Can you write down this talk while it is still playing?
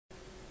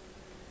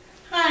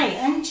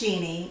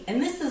Jeannie,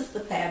 and this is the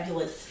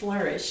fabulous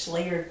Flourish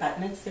layered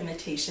bat mitzvah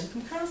invitation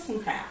from Cross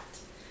 & Craft.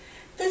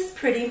 This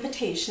pretty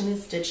invitation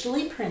is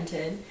digitally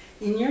printed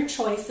in your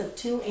choice of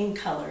 2 ink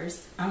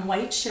colors on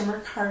white shimmer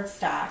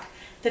cardstock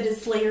that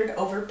is layered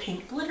over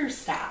pink glitter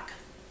stock.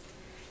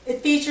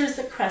 It features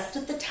a crest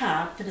at the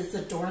top that is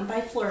adorned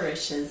by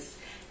flourishes,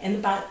 and the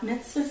bat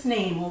mitzvah's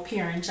name will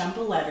appear in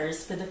jumbo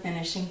letters for the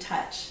finishing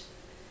touch.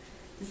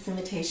 This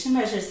invitation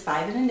measures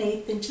 5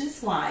 1/8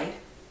 inches wide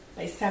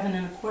by 7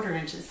 1/4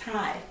 inches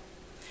high.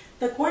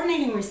 The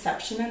coordinating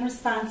reception and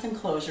response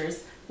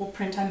enclosures will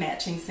print on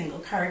matching single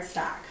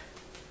cardstock.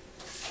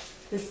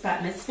 This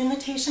bat mitzvah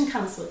invitation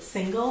comes with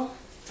single,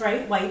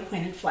 bright white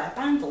pointed flap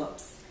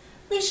envelopes.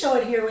 We show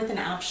it here with an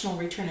optional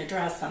return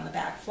address on the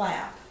back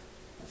flap.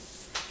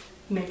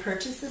 You may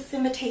purchase this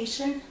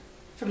invitation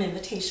from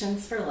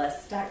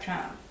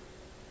invitationsforless.com.